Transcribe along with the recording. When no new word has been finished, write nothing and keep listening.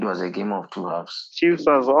It was a game of two halves. Chiefs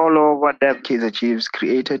was all over them. Kaizer Chiefs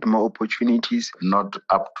created more opportunities. Not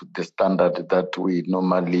up to the standard that we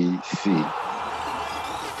normally see.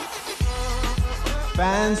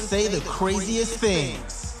 Fans say the craziest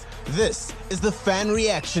things. This is the Fan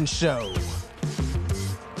Reaction Show.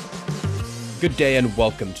 Good day and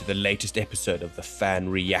welcome to the latest episode of the Fan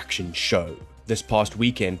Reaction Show. This past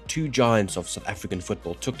weekend, two giants of South African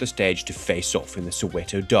football took the stage to face off in the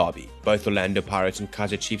Soweto derby. Both Orlando Pirates and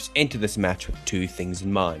Kaizer Chiefs entered this match with two things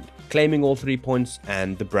in mind: claiming all 3 points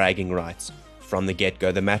and the bragging rights. From the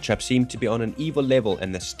get-go, the matchup seemed to be on an even level,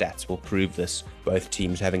 and the stats will prove this. Both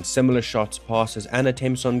teams having similar shots, passes and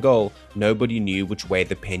attempts on goal, nobody knew which way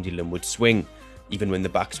the pendulum would swing. Even when the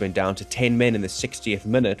Bucks went down to 10 men in the 60th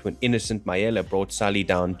minute, when Innocent Mayela brought Sully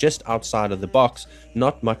down just outside of the box,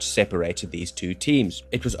 not much separated these two teams.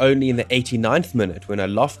 It was only in the 89th minute when a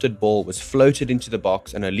lofted ball was floated into the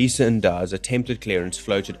box and Elisa Nda's attempted clearance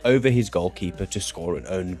floated over his goalkeeper to score an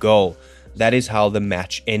own goal. That is how the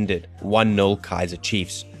match ended, 1-0 Kaizer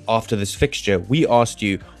Chiefs. After this fixture, we asked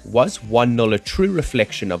you, was 1-0 a true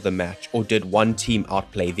reflection of the match, or did one team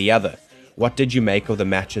outplay the other? What did you make of the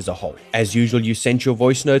match as a whole? As usual, you sent your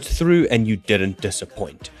voice notes through and you didn't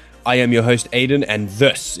disappoint. I am your host Aiden, and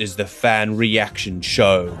this is the Fan Reaction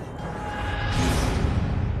Show.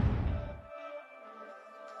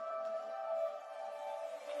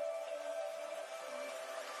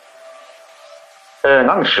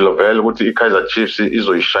 Ngangishilo vele ukuthi iKaizer Chiefs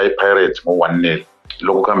izoyishaya iPirates ngo-1-0.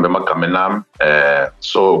 Lokho kuhambe emagameni ami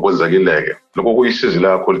so kwenzekile-ke lokho kuyisizile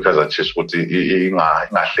kakhulu iKaizer Chiefs ukuthi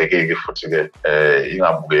ingahlekeki futhi ke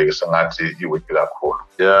ingabukeki sengathi iweak kakhulu.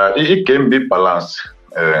 Yeah, i-game bi-balance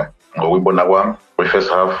ngokuyibona kwami. Kwi-first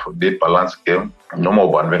half bi-balance game noma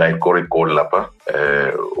ubani bengayikora igoli lapha.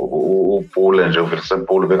 Upule nje uVilson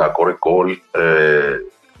Pule bengakora igoli.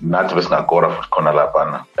 Nathi besingakora futhi khona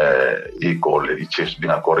laphana igoli iChiefs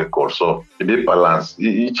bengakora igoli, so ibe-balance.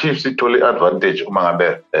 iChiefs ithole i-advantage uma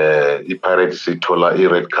ngabe iPirates ithola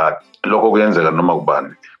i-red card. Lokho kuyenzeka noma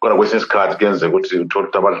kubani, kodwa kwesinye isikhathi kuyenzeka ukuthi uthole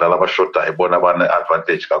ukuthi abadlali abashodayo ibona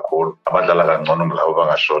abane-advantage kakhulu, abadlala kangcono kulabo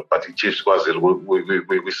bangashot, but iChiefs kwazile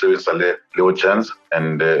ukuyisebenzisa leyo chance.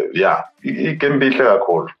 And yeah, igame bihle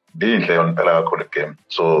kakhulu, binhle yona phela kakhulu igame.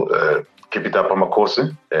 So keep it up,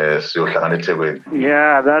 Amakosi.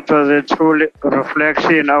 Yeah, that was a true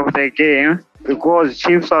reflection of the game, because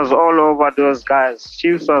Chiefs was all over those guys.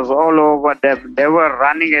 Chiefs was all over them. They were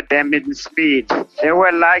running at them in speed. They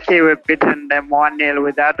were lucky we beaten them 1-0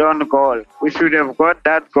 with that own goal. We should have got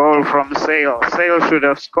that goal from Sale. Sale should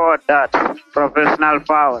have scored that professional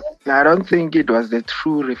foul. I don't think it was the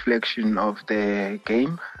true reflection of the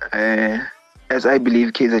game. As I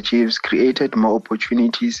believe Kaizer Chiefs created more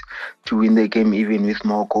opportunities to win the game, even with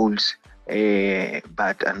more goals.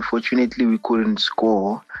 But unfortunately, we couldn't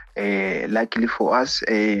score. Luckily for us,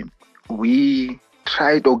 we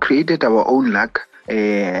tried or created our own luck,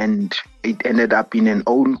 and it ended up in an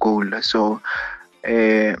own goal. So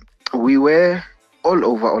we were all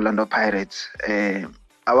over Orlando Pirates.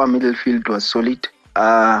 Our middle field was solid.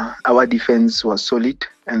 Our defense was solid.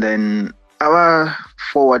 And then our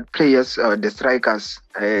forward players, the strikers,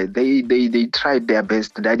 they tried their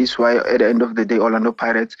best. That is why at the end of the day, Orlando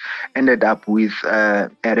Pirates ended up with a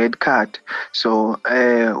red card. So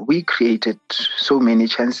we created so many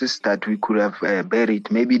chances that we could have buried.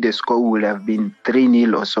 Maybe the score would have been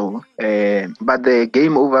 3-0 or so. But the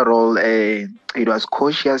game overall, it was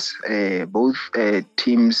cautious. Both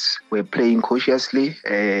teams were playing cautiously.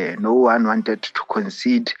 No one wanted to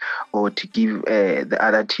concede or to give the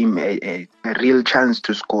other team a real chance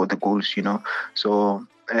to score the goals, you know. So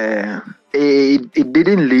it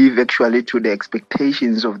didn't live actually to the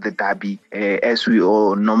expectations of the derby. As we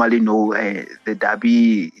all normally know, the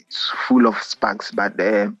derby is full of sparks, but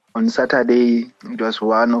on Saturday, it was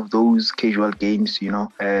one of those casual games, you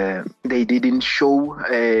know. They didn't show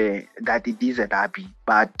that it is a derby.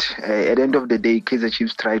 But at the end of the day, Kaizer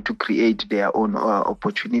Chiefs tried to create their own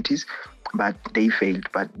opportunities, but they failed.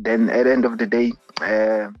 But then at the end of the day,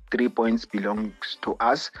 3 points belongs to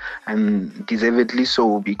us, and deservedly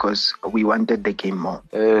so, because we wanted the game more.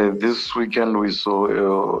 This weekend we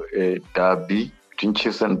saw a derby between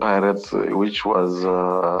Chiefs and Pirates, which was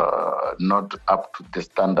not up to the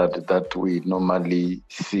standard that we normally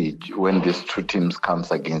see when these two teams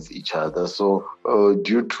comes against each other. So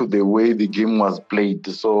due to the way the game was played,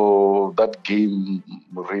 so that game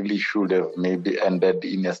really should have maybe ended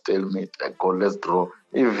in a stalemate, a goalless draw.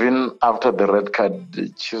 Even after the red card, the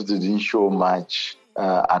Chiefs didn't show much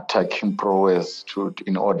attacking prowess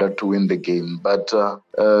in order to win the game. But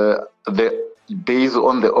the based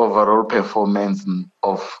on the overall performance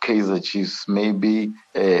of Kaizer Chiefs, maybe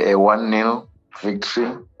a 1-0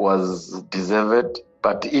 victory was deserved.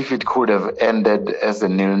 But if it could have ended as a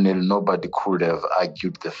 0-0, nobody could have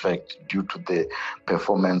argued the fact due to the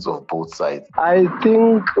performance of both sides. I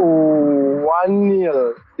think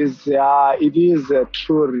 1-0 is a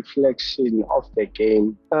true reflection of the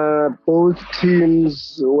game. Both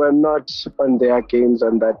teams were not on their games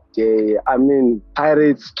on that day. I mean,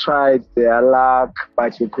 Pirates tried their luck,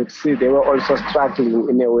 but you could see they were also struggling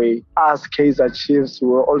in a way. Us Kaizer Chiefs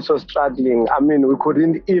were also struggling. I mean, we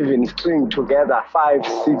couldn't even string together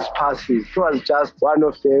 5-6 passes. It was just one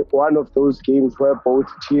of those games where both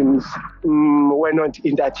teams were not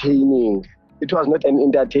entertaining. It was not an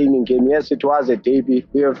entertaining game. Yes, it was a derby.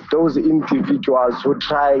 We have those individuals who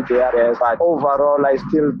tried their best, but overall, I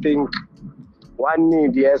still think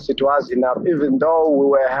 1-0, yes, it was enough, even though we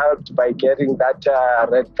were helped by getting that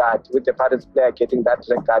red card, with the Pirates player getting that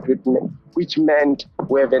red card, which meant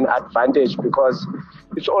we have an advantage, because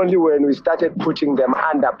it's only when we started putting them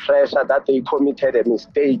under pressure that they committed a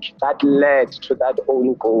mistake that led to that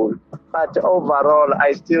own goal. But overall,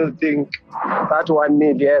 I still think that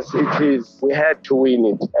 1-0, yes, it is. We had to win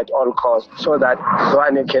it at all costs so that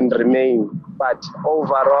Zwane can remain. But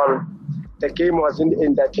overall, the game wasn't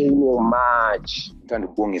entertaining much.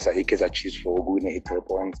 Ndandibongisa iKaizer Chiefs for winning 3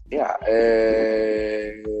 points. Yeah,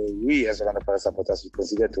 we as Orlando Pirates supporters, we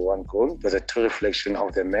considered the 1 goal. It was a true reflection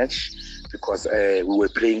of the match because we were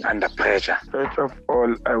playing under pressure. First of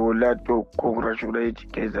all, I would like to congratulate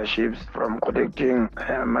Kaizer Chiefs from collecting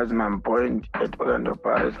a maximum point at Orlando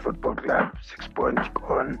Pirates Football Club, 6 points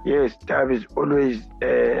gone. Yes, derby is always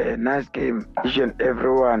a nice game. Each and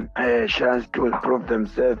everyone a chance to improve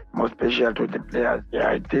themselves, more special to the players. Yeah,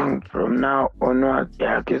 I think from now onward,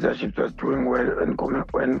 Kaizer Chiefs was doing well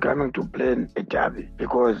when coming to playing a derby,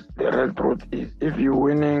 because the real truth is, if you're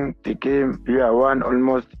winning the game, you are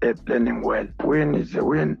almost playing well. Win is a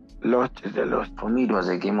win, lost is a loss. For me, it was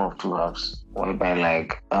a game of 2 halves, whereby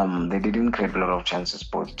they didn't create a lot of chances,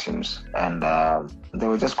 both teams, and they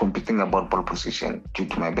were just competing about ball position due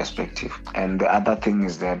to my perspective. And the other thing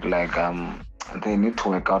is that they need to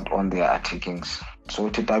work out on their attackings. So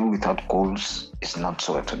to derby without goals is not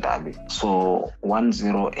Soweto derby. So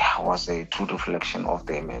 1-0 was a true reflection of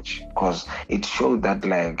the match, because it showed that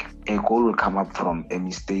a goal will come up from a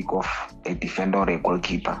mistake of a defender or a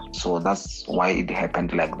goalkeeper. So that's why it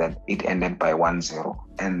happened like that. It ended by 1-0.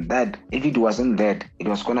 And that, if it wasn't that, it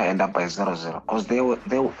was going to end up by 0-0, because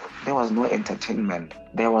there was no entertainment.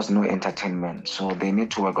 There was no entertainment. So they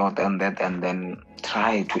need to work out on that and then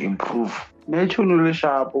try to improve. Match only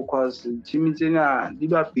sharp because team tsena di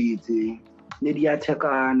ba petse ne di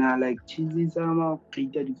attackana, like Chiefs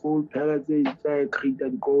created the goal, Pirates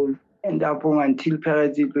created the goal, and up until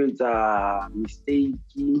Pirates creates a mistake.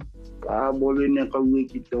 Ball ne ka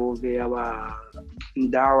wicket over ya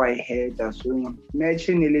ndawa ahead. So match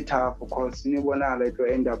nearly tough because ne bona to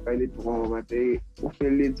end up by the draw, but they felt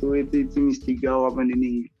it's mistake ya wa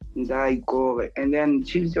banning. And then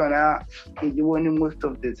Chiefs you won most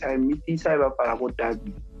of the time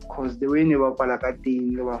derby, because the way never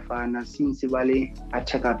palakating since Valley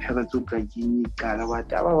attack up to Kajini,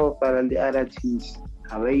 Kalawata, the other teams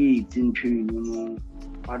have a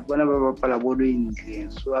but whenever Palabodo in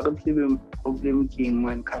game. So I don't even problem king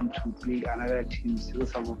when come to play another team, so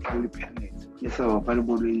some of the planets. Yes, our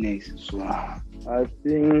Palabodo in. So I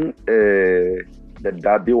think the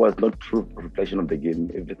derby was not true reflection of the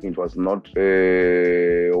game. Everything was not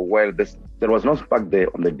there was no spark there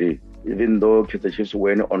on the day. Even though Kaizer Chiefs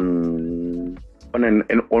went on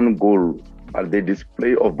an own goal, but the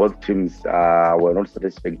display of both teams were not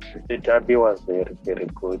satisfactory. The derby was very, very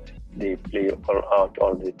good. They play all out,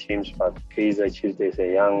 all the teams, but Kaizer Chiefs, there's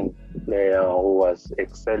a young player who was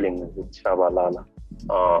excelling with Shabalala.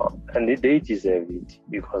 And they deserve it,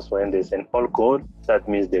 because when there's an all goal, that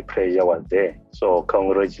means the pressure was there. So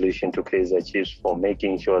congratulations to Kaizer Chiefs for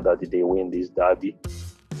making sure that they win this derby.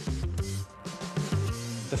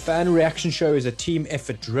 The Fan Reaction Show is a team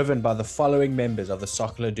effort driven by the following members of the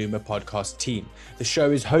Soccer Laduma podcast team. The show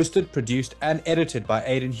is hosted, produced and edited by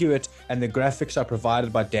Aidan Hewitt, and the graphics are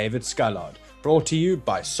provided by David Scullard. Brought to you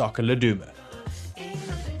by Soccer Laduma.